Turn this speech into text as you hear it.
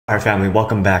Alright family,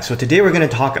 welcome back. So today we're going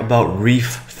to talk about Reef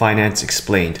Finance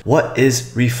Explained. What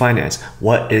is Reef Finance?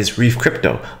 What is Reef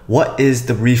Crypto? What is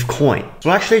the Reef coin? So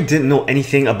I actually didn't know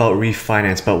anything about Reef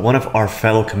Finance, but one of our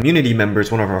fellow community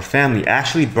members, one of our family,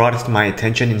 actually brought it to my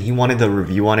attention and he wanted a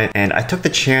review on it. And I took the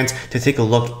chance to take a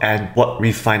look at what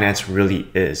Reef Finance really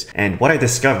is. And what I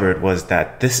discovered was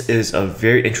that this is a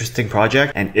very interesting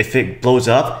project. And if it blows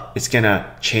up, it's going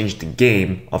to change the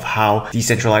game of how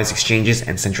decentralized exchanges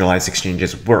and centralized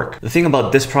exchanges work. The thing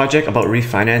about this project, about Reef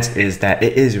Finance, is that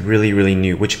it is really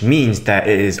new, which means that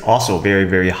it is also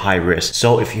very high risk.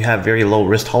 So if you have very low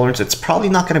risk tolerance, it's probably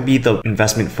not going to be the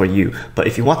investment for you. But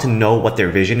if you want to know what their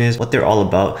vision is, what they're all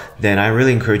about, then I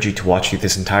really encourage you to watch through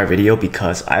this entire video,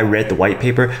 because I read the white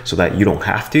paper so that you don't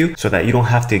have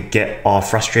to get all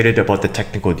frustrated about the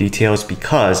technical details,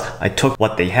 because I took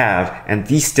what they have and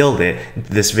distilled it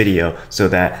into this video so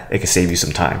that it could save you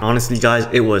some time. Honestly guys,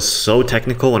 it was so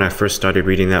technical when I first started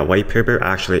reading that white paper.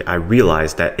 Actually, I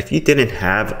realized that if you didn't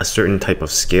have a certain type of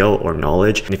skill or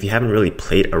knowledge, and if you haven't really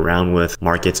played around with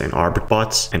markets and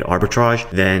arbitrage,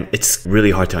 then it's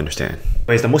really hard to understand.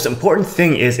 Anyways, the most important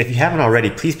thing is, if you haven't already,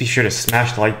 please be sure to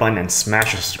smash the like button and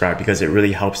smash the subscribe, because it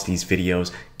really helps these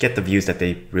videos get the views that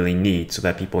they really need so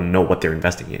that people know what they're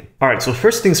investing in. Alright, so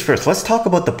first things first, let's talk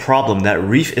about the problem that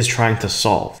Reef is trying to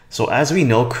solve. So as we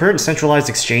know, current centralized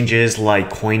exchanges like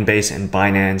Coinbase and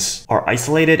Binance are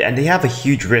isolated and they have a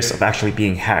huge risk of actually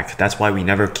being hacked. That's why we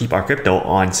never keep our crypto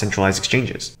on centralized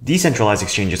exchanges. Decentralized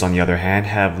exchanges, on the other hand,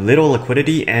 have little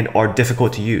liquidity and are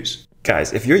difficult to use.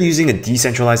 Guys, if you're using a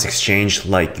decentralized exchange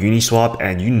like Uniswap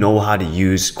and you know how to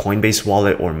use Coinbase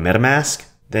Wallet or metamask,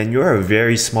 then you're a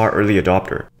very smart early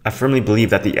adopter. I firmly believe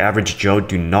that the average Joe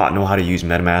do not know how to use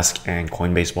metamask and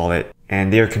Coinbase Wallet,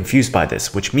 and they are confused by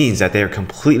this, which means that they are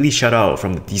completely shut out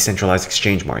from the decentralized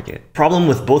exchange market. Problem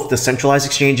with both the centralized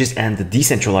exchanges and the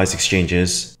decentralized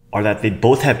exchanges are that they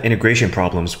both have integration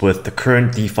problems with the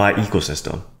current DeFi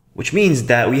ecosystem, which means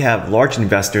that we have large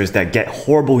investors that get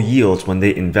horrible yields when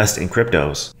they invest in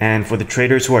cryptos. And for the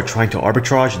traders who are trying to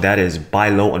arbitrage, that is buy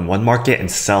low on one market and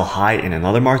sell high in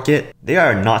another market, they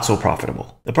are not so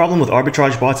profitable. The problem with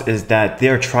arbitrage bots is that they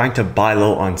are trying to buy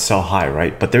low on sell high,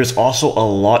 right? But there's also a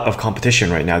lot of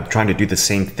competition right now trying to do the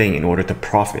same thing in order to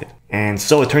profit. And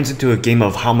so it turns into a game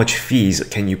of how much fees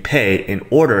can you pay in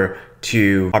order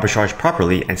to arbitrage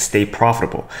properly and stay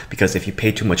profitable, because if you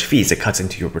pay too much fees, it cuts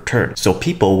into your return. So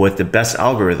people with the best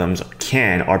algorithms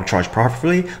can arbitrage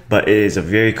properly, but it is a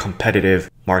very competitive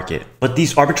market. But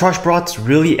these arbitrage bots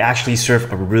really actually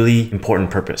serve a really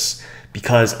important purpose,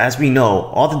 because as we know,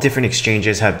 all the different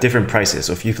exchanges have different prices.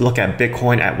 So if you look at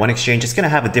Bitcoin at one exchange, it's going to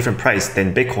have a different price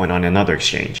than Bitcoin on another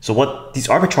exchange. So what these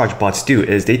arbitrage bots do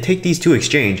is they take these two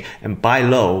exchanges and buy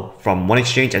low from one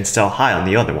exchange and sell high on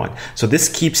the other one. So this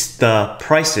keeps the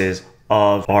prices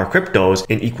of our cryptos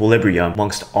in equilibrium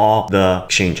amongst all the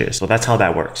exchanges. So that's how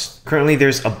that works. Currently,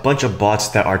 there's a bunch of bots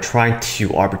that are trying to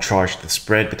arbitrage the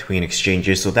spread between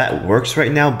exchanges. So that works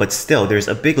right now, but still there's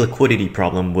a big liquidity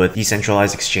problem with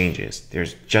decentralized exchanges.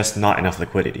 There's just not enough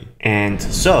liquidity. And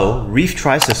so Reef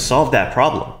tries to solve that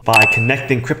problem by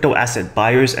connecting crypto asset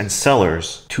buyers and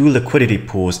sellers to liquidity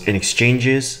pools in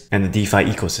exchanges and the DeFi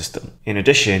ecosystem. In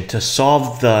addition, to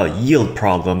solve the yield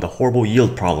problem, the horrible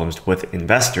yield problems with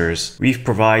investors, Reef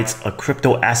provides a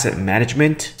crypto asset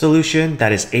management solution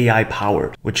that is AI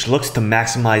powered, which looks to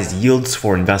maximize yields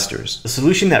for investors. The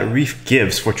solution that Reef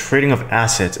gives for trading of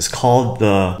assets is called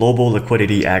the Global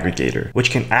Liquidity Aggregator,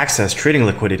 which can access trading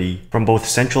liquidity from both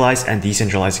centralized and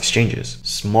decentralized exchanges.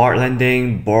 Smart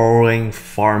lending, borrowing,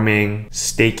 farming,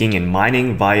 staking, and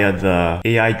mining via the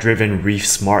AI-driven Reef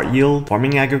Smart Yield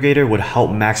Farming Aggregator would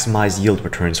help maximize yield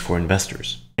returns for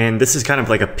investors. And this is kind of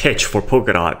like a pitch for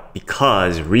Polkadot,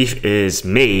 because Reef is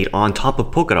made on top of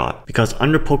Polkadot. Because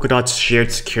under Polkadot's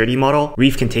shared security model,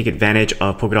 Reef can take advantage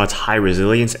of Polkadot's high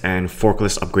resilience and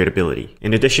forkless upgradability.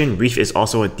 In addition, Reef is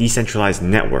also a decentralized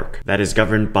network that is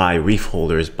governed by Reef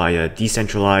holders by a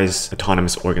decentralized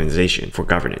autonomous organization for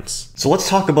governance. So let's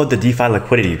talk about the DeFi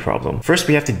liquidity problem. First,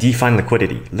 we have to define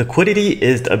liquidity. Liquidity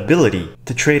is the ability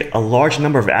to trade a large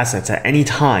number of assets at any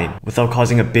time without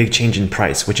causing a big change in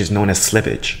price, which is known as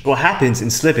slippage. What happens in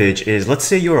slippage is, let's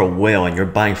say you're a whale and you're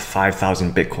buying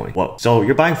 5,000 Bitcoin. Whoa. So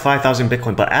you're buying 5,000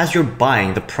 Bitcoin, but as you're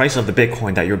buying, the price of the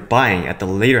Bitcoin that you're buying at the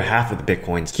later half of the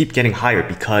Bitcoins keep getting higher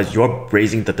because you're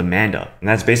raising the demand up. And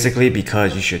that's basically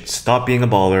because you should stop being a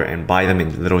baller and buy them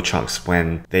in little chunks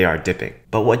when they are dipping.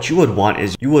 But what you would want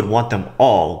is, you would want them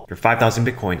all, your 5,000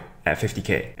 Bitcoin, at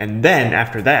 50K. And then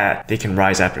after that, they can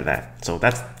rise after that. So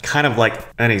that's kind of like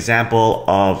an example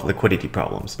of liquidity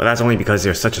problems. But that's only because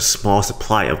there's such a small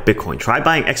supply of Bitcoin. Try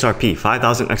buying XRP,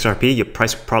 5,000 XRP, your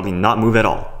price will probably not move at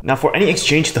all. Now for any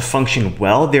exchange to function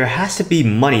well, there has to be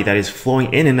money that is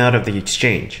flowing in and out of the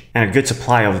exchange and a good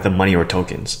supply of the money or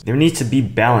tokens. There needs to be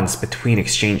balance between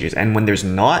exchanges, and when there's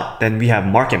not, then we have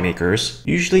market makers,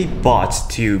 usually bots,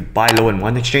 to buy low in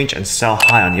one exchange and sell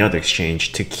high on the other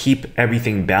exchange to keep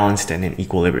everything balanced and in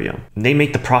equilibrium. And they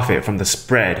make the profit from the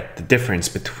spread, the difference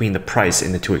between the price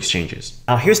in the two exchanges.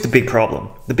 Now here's the big problem.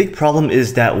 The big problem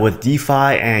is that with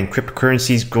DeFi and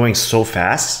cryptocurrencies growing so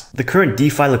fast, the current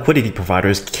DeFi liquidity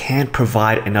providers can't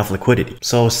provide enough liquidity.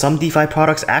 So some DeFi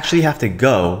products actually have to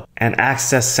go and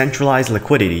access centralized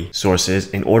liquidity sources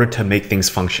in order to make things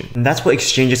function. And that's what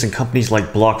exchanges and companies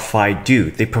like BlockFi do.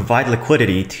 They provide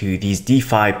liquidity to these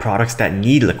DeFi products that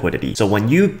need liquidity. So when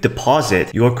you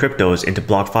deposit your cryptos into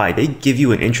BlockFi, they give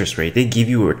you an interest rate, they give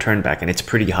you a return back, and it's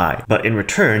pretty high. But in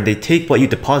return, they take what you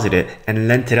deposited and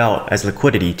lent it out as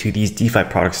liquidity to these DeFi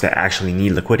products that actually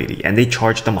need liquidity, and they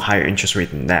charge them a higher interest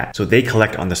rate than that. So they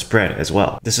collect on the spread as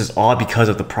well. This is all because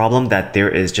of the problem that there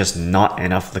is just not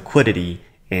enough liquidity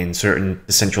in certain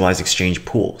decentralized exchange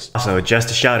pools. So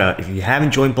just a shout out, if you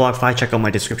haven't joined BlockFi, check out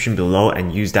my description below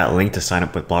and use that link to sign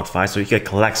up with BlockFi so you can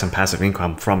collect some passive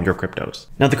income from your cryptos.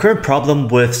 Now the current problem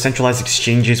with centralized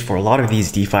exchanges for a lot of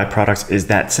these DeFi products is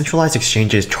that centralized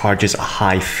exchanges charges a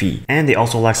high fee and they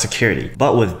also lack security.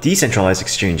 But with decentralized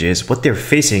exchanges, what they're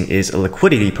facing is a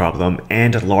liquidity problem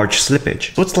and a large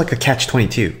slippage. So it's like a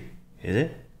catch-22. Is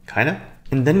it? Kinda?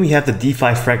 And then we have the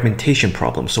DeFi fragmentation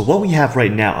problem. So what we have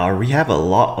right now are we have a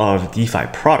lot of DeFi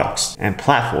products and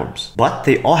platforms, but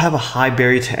they all have a high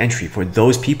barrier to entry for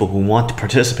those people who want to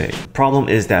participate. The problem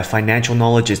is that financial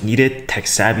knowledge is needed, tech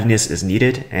savviness is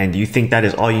needed, and do you think that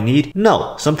is all you need?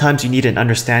 No, sometimes you need an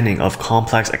understanding of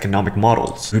complex economic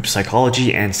models, group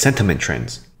psychology, and sentiment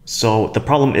trends. So the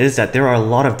problem is that there are a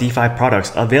lot of DeFi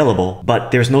products available,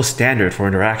 but there's no standard for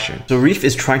interaction. So Reef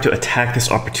is trying to attack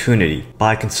this opportunity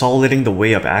by consolidating the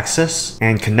way of access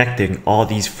and connecting all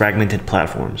these fragmented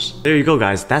platforms. There you go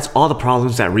guys, that's all the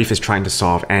problems that Reef is trying to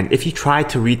solve, and if you tried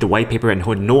to read the white paper and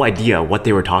had no idea what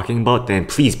they were talking about, then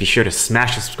please be sure to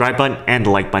smash the subscribe button and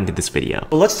the like button to this video.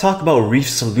 So let's talk about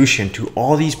Reef's solution to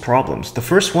all these problems. The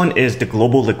first one is the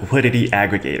Global Liquidity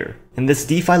Aggregator. And this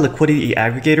DeFi liquidity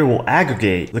aggregator will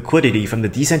aggregate liquidity from the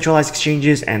decentralized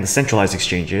exchanges and the centralized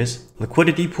exchanges,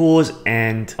 liquidity pools,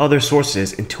 and other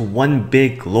sources into one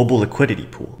big global liquidity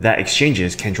pool that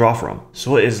exchanges can draw from.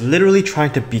 So it is literally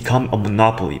trying to become a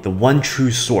monopoly, the one true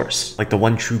source, like the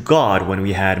one true god when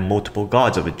we had multiple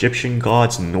gods of Egyptian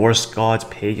gods, Norse gods,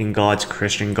 pagan gods,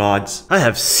 Christian gods. I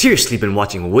have seriously been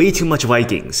watching way too much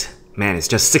Vikings. Man, it's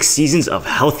just 6 seasons of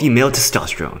healthy male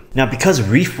testosterone. Now, because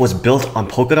Reef was built on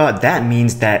Polkadot, that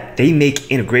means that they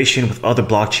make integration with other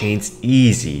blockchains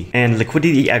easy. And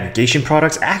liquidity aggregation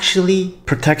products actually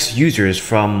protects users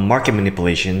from market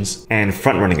manipulations and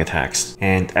front-running attacks.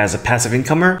 And as a passive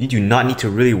incomer, you do not need to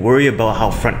really worry about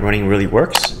how front-running really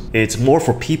works. It's more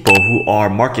for people who are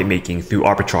market making through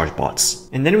arbitrage bots.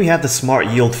 And then we have the Smart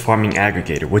Yield Farming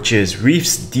Aggregator, which is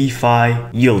Reef's DeFi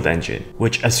yield engine,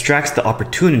 which extracts the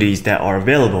opportunities that are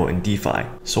available in DeFi.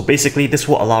 So basically, this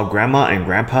will allow grandma and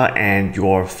grandpa and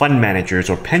your fund managers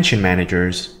or pension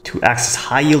managers to access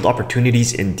high yield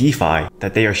opportunities in DeFi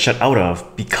that they are shut out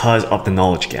of because of the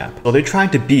knowledge gap. So they're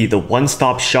trying to be the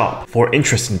one-stop shop for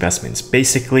interest investments,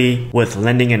 basically with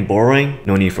lending and borrowing,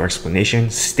 no need for explanation,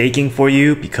 staking for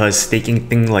you because staking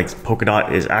thing like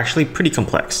Polkadot is actually pretty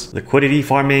complex, liquidity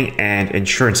farming, and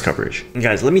insurance coverage. And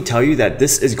guys, let me tell you that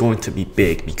this is going to be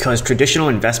big because traditional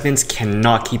investments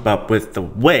cannot keep up with the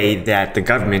way that the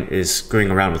government is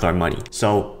screwing around with our money.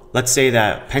 So let's say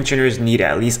that pensioners need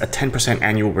at least a 10%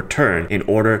 annual return in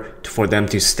order for them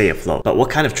to stay afloat. But what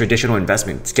kind of traditional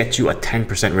investments get you a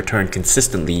 10% return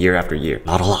consistently year after year?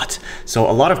 Not a lot. So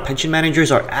a lot of pension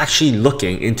managers are actually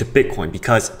looking into Bitcoin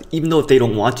because even though if they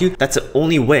don't want to, that's the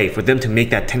only way for them to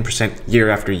make that 10% year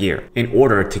after year in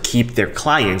order to keep their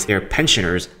clients, their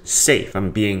pensioners, safe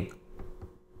from being.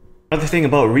 Another thing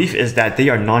about Reef is that they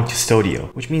are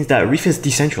non-custodial, which means that Reef is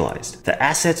decentralized. The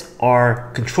assets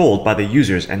are controlled by the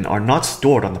users and are not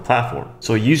stored on the platform.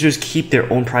 So users keep their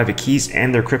own private keys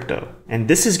and their crypto. And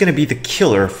this is going to be the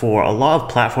killer for a lot of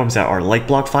platforms that are like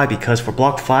BlockFi, because for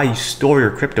BlockFi, you store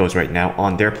your cryptos right now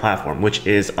on their platform, which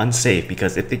is unsafe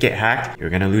because if they get hacked, you're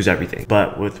going to lose everything.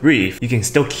 But with Reef, you can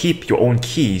still keep your own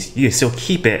keys. You can still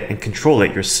keep it and control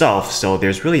it yourself. So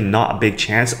there's really not a big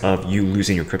chance of you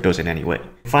losing your cryptos in any way.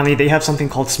 Finally, they have something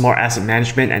called Smart Asset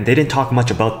Management, and they didn't talk much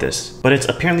about this, but it's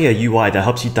apparently a UI that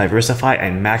helps you diversify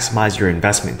and maximize your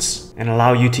investments and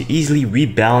allow you to easily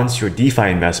rebalance your DeFi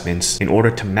investments in order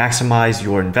to maximize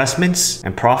your investments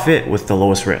and profit with the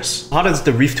lowest risk. How does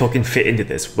the Reef token fit into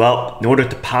this? Well, in order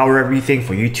to power everything,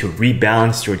 for you to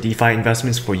rebalance your DeFi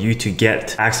investments, for you to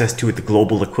get access to the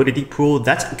global liquidity pool,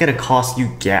 that's gonna cost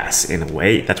you gas in a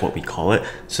way. That's what we call it.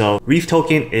 So Reef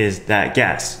token is that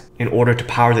gas in order to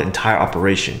power the entire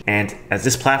operation. And as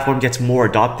this platform gets more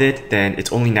adopted, then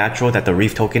it's only natural that the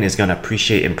Reef token is gonna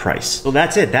appreciate in price. So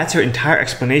that's it. That's your entire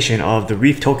explanation of the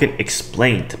Reef token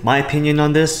explained. My opinion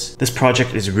on this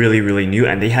project is really new,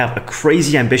 and they have a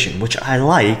crazy ambition, which I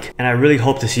like, and I really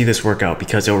hope to see this work out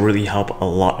because it will really help a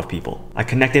lot of people. I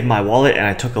connected my wallet and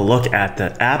I took a look at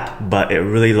the app, but it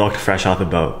really looked fresh off the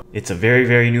boat. It's a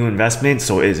very new investment,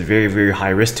 so it's very high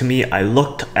risk to me. I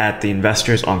looked at the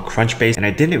investors on Crunchbase and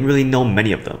I didn't really know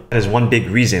many of them. That is one big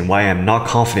reason why I'm not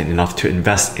confident enough to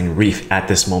invest in Reef at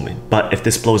this moment. But if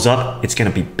this blows up, it's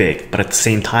gonna be big. But at the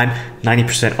same time,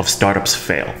 90% of startups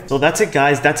fail. So that's it,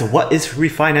 guys. That's what is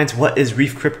Reef Finance, what is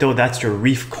Reef Crypto. That's your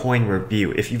Reef coin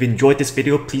review. If you've enjoyed this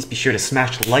video, please be sure to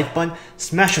smash the like button,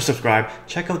 smash the subscribe,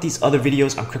 check out these other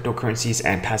videos on cryptocurrencies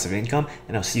and passive income,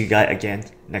 and I'll see you guys again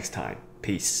next time.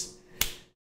 Peace.